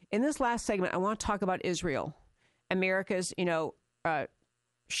 Okay, in this last segment, I want to talk about Israel. America's,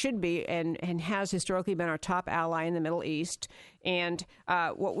 should be and has historically been our top ally in the Middle East. And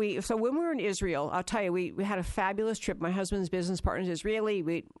so when we were in Israel, I'll tell you, we had a fabulous trip. My husband's business partner is Israeli.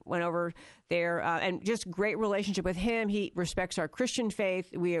 We went over there and just great relationship with him. He respects our Christian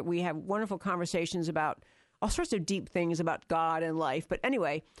faith. We have wonderful conversations about all sorts of deep things about God and life. But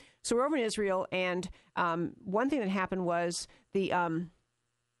anyway, so we're over in Israel, and one thing that happened was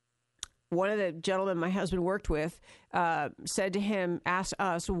one of the gentlemen my husband worked with said to him, asked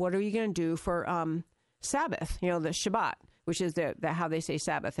us, what are you going to do for Sabbath, the Shabbat, which is the how they say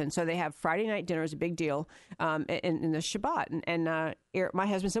Sabbath. And so they have Friday night dinner is a big deal in the Shabbat. And my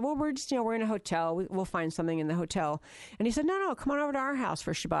husband said, well, we're just, we're in a hotel. We'll find something in the hotel. And he said, no, come on over to our house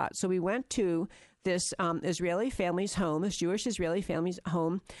for Shabbat. So we went to this Israeli family's home, this Jewish Israeli family's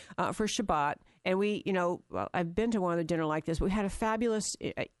home for Shabbat. And we, I've been to one other dinner like this, but we had a fabulous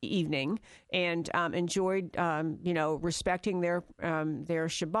evening and enjoyed, respecting their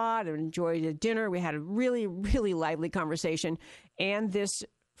Shabbat and enjoyed the dinner. We had a really, really lively conversation. And this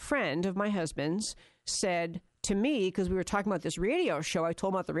friend of my husband's said to me, because we were talking about this radio show, I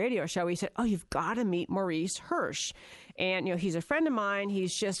told him about the radio show. He said, oh, you've got to meet Maurice Hirsch. And, he's a friend of mine.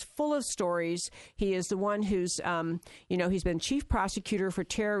 He's just full of stories. He is the one who's, he's been chief prosecutor for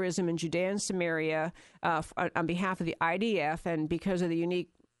terrorism in Judea and Samaria on behalf of the IDF. And because of the unique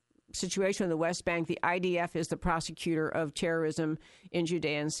situation in the West Bank, the IDF is the prosecutor of terrorism in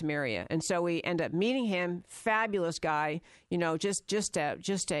Judea and Samaria. And so we end up meeting him, fabulous guy, just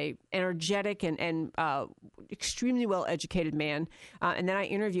a energetic and extremely well-educated man. And then I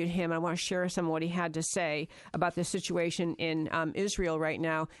interviewed him. I want to share some of what he had to say about the situation in Israel right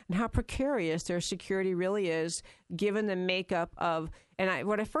now and how precarious their security really is, given the makeup of,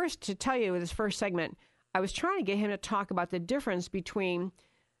 to tell you with this first segment, I was trying to get him to talk about the difference between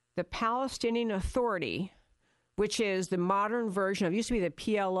the Palestinian Authority, which is the modern version of, used to be the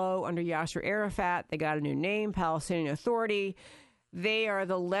PLO under Yasser Arafat. They got a new name, Palestinian Authority. They are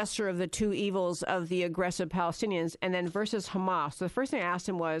the lesser of the two evils of the aggressive Palestinians, and then versus Hamas. So the first thing I asked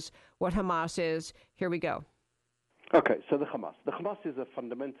him was what Hamas is. Here we go. Okay, so the Hamas. The Hamas is a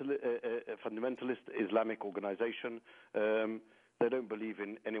fundamentalist Islamic organization. They don't believe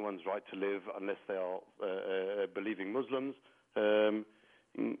in anyone's right to live unless they are believing Muslims.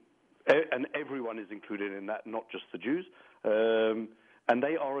 And everyone is included in that, not just the Jews. And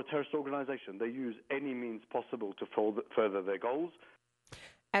they are a terrorist organization. They use any means possible to further their goals.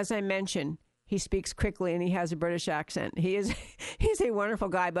 As I mentioned, He speaks quickly and he has a British accent. He's a wonderful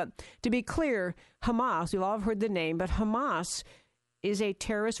guy. But to be clear, Hamas, we've all heard the name, but Hamas is a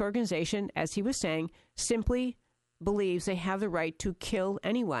terrorist organization, as he was saying, simply believes they have the right to kill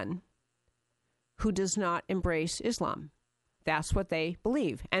anyone who does not embrace Islam. That's what they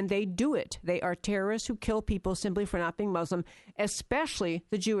believe, and they do it. They are terrorists who kill people simply for not being Muslim, especially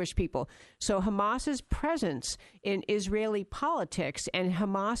the Jewish people. So Hamas's presence in Israeli politics and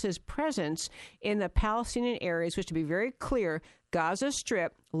Hamas's presence in the Palestinian areas, which to be very clear, Gaza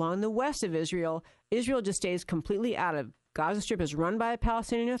Strip, along the west of Israel, Israel just stays completely out of. Gaza Strip is run by a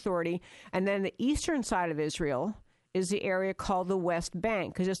Palestinian Authority, and then the eastern side of Israel is the area called the West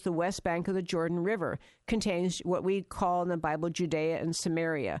Bank, because it's the west bank of the Jordan River, contains what we call in the Bible Judea and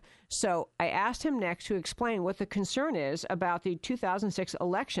Samaria. So I asked him next to explain what the concern is about the 2006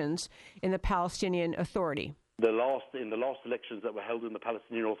 elections in the Palestinian Authority. In the last elections that were held in the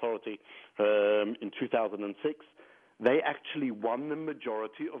Palestinian Authority in 2006, they actually won the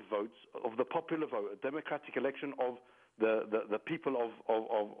majority of votes of the popular vote, a democratic election of the people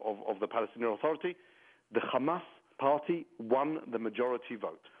of the Palestinian Authority. The Hamas party won the majority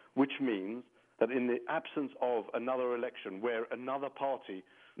vote, which means that in the absence of another election where another party,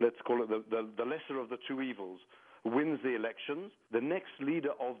 let's call it the lesser of the two evils, wins the elections, the next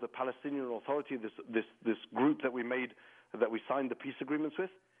leader of the Palestinian Authority, this group that we signed the peace agreements with,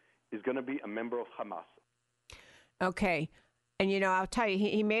 is going to be a member of Hamas. Okay. And, I'll tell you,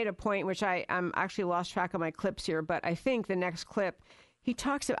 he made a point, which I'm actually lost track of my clips here, but I think the next clip, he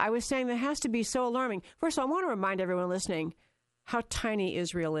talks about, I was saying that has to be so alarming. First of all, I want to remind everyone listening how tiny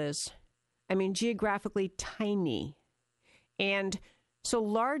Israel is. I mean, geographically tiny. And so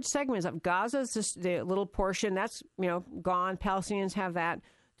large segments of Gaza is just the little portion that's, gone. Palestinians have that.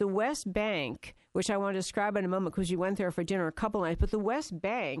 The West Bank, which I want to describe in a moment because you went there for dinner a couple nights, but the West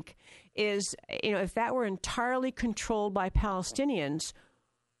Bank is, if that were entirely controlled by Palestinians,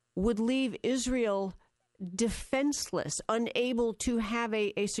 would leave Israel defenseless, unable to have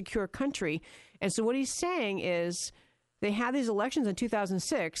a secure country. And so what he's saying is they had these elections in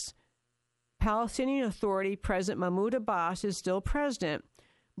 2006. Palestinian Authority President Mahmoud Abbas is still president,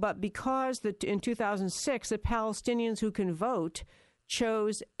 but because in 2006 the Palestinians who can vote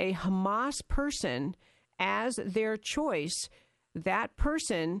chose a Hamas person as their choice, that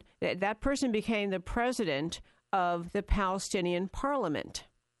person became the president of the Palestinian parliament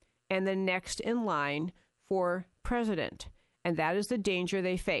and the next in line for president. And that is the danger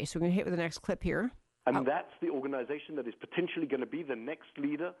they face. We're going to hit with the next clip here. And that's the organization that is potentially going to be the next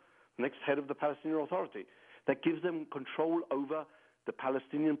leader, next head of the Palestinian Authority, that gives them control over the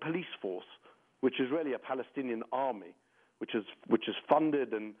Palestinian police force, which is really a Palestinian army, which is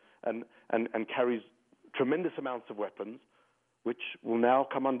funded and carries tremendous amounts of weapons, which will now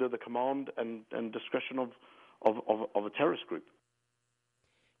come under the command and discretion of a terrorist group.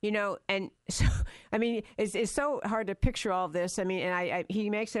 And so, I mean, it's so hard to picture all of this. I mean, and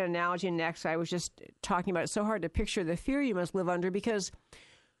he makes an analogy next. I was just talking about it's so hard to picture the fear you must live under, because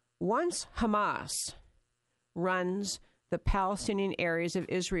once Hamas runs the Palestinian areas of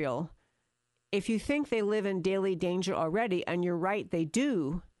Israel, if you think they live in daily danger already, and you're right, they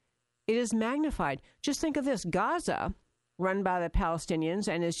do, it is magnified. Just think of this. Gaza, run by the Palestinians,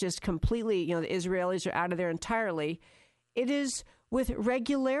 and is just completely, the Israelis are out of there entirely. It is with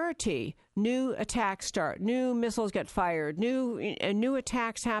regularity. New attacks start, new missiles get fired, new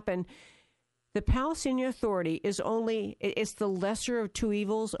attacks happen. The Palestinian Authority it's the lesser of two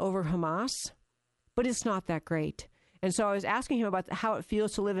evils over Hamas, but it's not that great. And so I was asking him about how it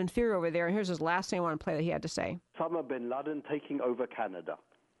feels to live in fear over there. And here's his last thing I want to play that he had to say. Osama bin Laden taking over Canada.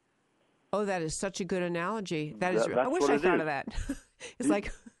 Oh, that is such a good analogy. I wish I thought of that. It's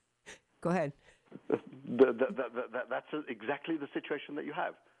like, go ahead. That's exactly the situation that you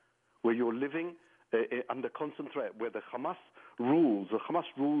have, where you're living under constant threat, where the Hamas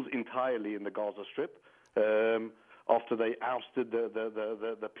rules entirely in the Gaza Strip, after they ousted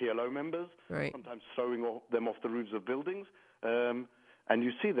the PLO members, right, sometimes throwing them off the roofs of buildings. And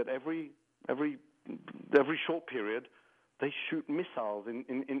you see that every short period, they shoot missiles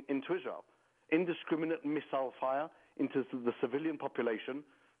into Israel. Indiscriminate missile fire into the civilian population.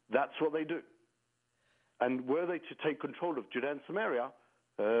 That's what they do. And were they to take control of Judea and Samaria,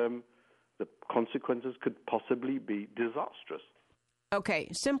 the consequences could possibly be disastrous. Okay,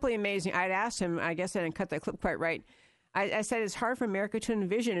 simply amazing. I'd asked him, I guess I didn't cut that clip quite right. I said, it's hard for America to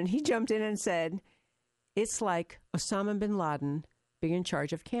envision. And he jumped in and said, it's like Osama bin Laden being in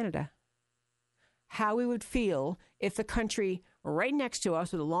charge of Canada. How we would feel if the country right next to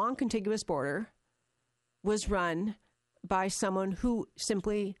us with a long contiguous border was run by someone who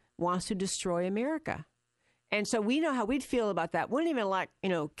simply wants to destroy America. And so we know how we'd feel about that. We wouldn't even like,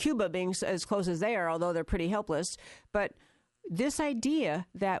 Cuba being as close as they are, although they're pretty helpless. But this idea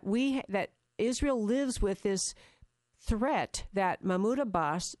that Israel lives with this threat that Mahmoud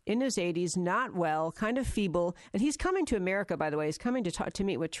Abbas, in his 80s, not well, kind of feeble, and he's coming to America, by the way. He's coming to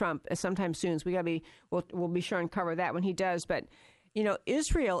meet with Trump sometime soon. So we'll be sure and cover that when he does. But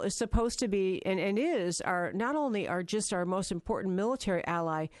Israel is supposed to be and is not only just our most important military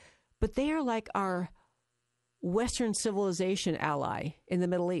ally, but they are like our Western civilization ally in the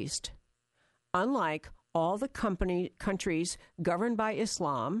Middle East. Unlike all the countries governed by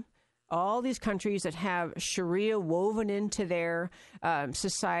Islam, all these countries that have Sharia woven into their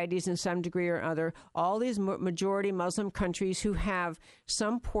societies in some degree or other, all these majority Muslim countries who have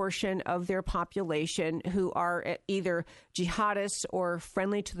some portion of their population who are either jihadists or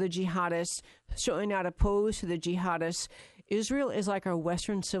friendly to the jihadists, certainly not opposed to the jihadists. Israel is like our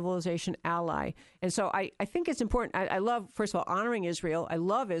Western civilization ally. And so I think it's important. I love, first of all, honoring Israel. I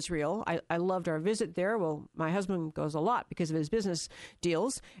love Israel. I loved our visit there. Well, my husband goes a lot because of his business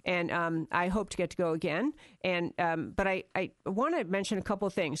deals, and I hope to get to go again. And but I want to mention a couple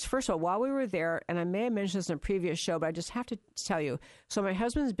of things. First of all, while we were there, and I may have mentioned this in a previous show, but I just have to tell you. So my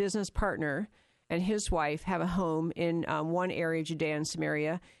husband's business partner and his wife have a home in one area of Judea and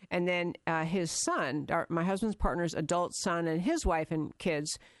Samaria. And then his son, my husband's partner's adult son, and his wife and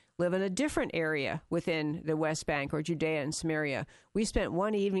kids live in a different area within the West Bank or Judea and Samaria. We spent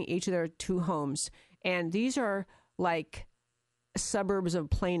one evening each of their two homes. And these are like suburbs of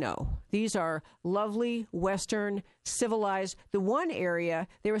Plano. These are lovely, Western, civilized. The one area,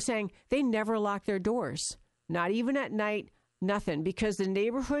 they were saying they never lock their doors, not even at night. Nothing, because the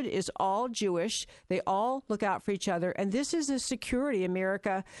neighborhood is all Jewish. They all look out for each other. And this is a security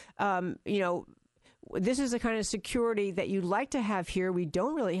America, this is the kind of security that you'd like to have here. We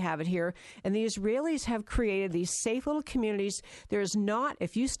don't really have it here. And the Israelis have created these safe little communities. There's not,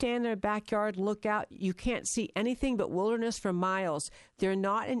 if you stand in their backyard, look out, you can't see anything but wilderness for miles. They're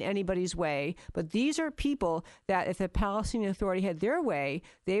not in anybody's way. But these are people that if the Palestinian Authority had their way,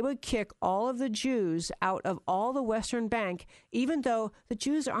 they would kick all of the Jews out of all the Western Bank, even though the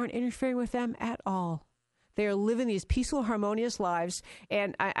Jews aren't interfering with them at all. They are living these peaceful, harmonious lives.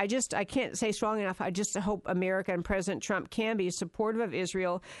 And I can't say strong enough. I just hope America and President Trump can be supportive of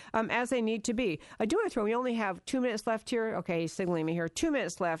Israel as they need to be. I do want to throw, we only have 2 minutes left here. Okay, he's signaling me here. 2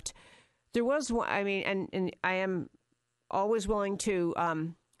 minutes left. There was one, and I am always willing to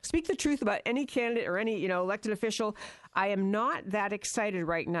speak the truth about any candidate or any, elected official. I am not that excited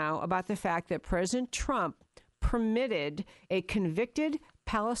right now about the fact that President Trump permitted a convicted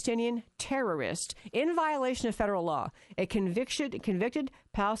Palestinian terrorist in violation of federal law, a convicted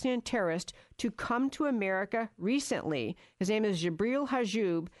Palestinian terrorist to come to America recently. His name is Jibril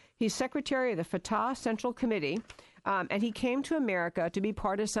Hajoub. He's secretary of the Fatah Central Committee, and he came to America to be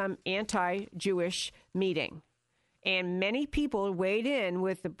part of some anti-Jewish meeting. And many people weighed in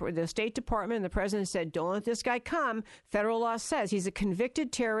with the State Department, and the president said, don't let this guy come. Federal law says he's a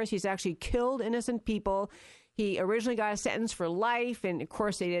convicted terrorist. He's actually killed innocent people. He originally got a sentence for life, and of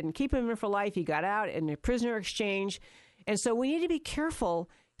course they didn't keep him in for life. He got out in a prisoner exchange. And so we need to be careful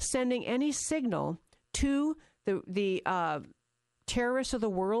sending any signal to the terrorists of the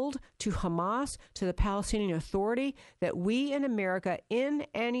world, to Hamas, to the Palestinian Authority, that we in America in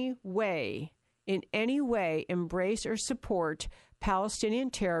any way embrace or support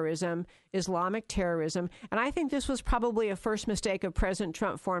Palestinian terrorism, Islamic terrorism. And I think this was probably a first mistake of President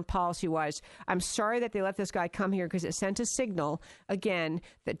Trump foreign policy-wise. I'm sorry that they let this guy come here because it sent a signal, again,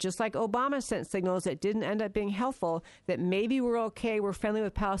 that just like Obama sent signals that didn't end up being helpful, that maybe we're okay, we're friendly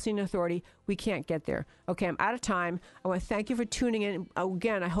with Palestinian Authority. We can't get there. Okay, I'm out of time. I want to thank you for tuning in.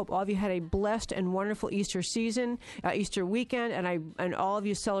 Again, I hope all of you had a blessed and wonderful Easter season, Easter weekend, and all of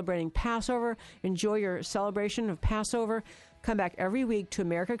you celebrating Passover. Enjoy your celebration of Passover. Come back every week to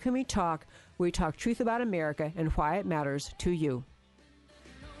America Can We Talk, where we talk truth about America and why it matters to you.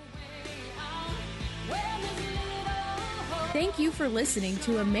 Thank you for listening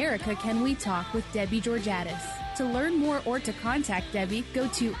to America Can We Talk with Debbie Georgatos. To learn more or to contact Debbie, go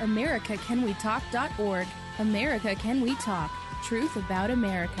to americacanwetalk.org. America Can We Talk, truth about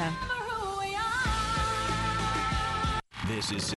America. This is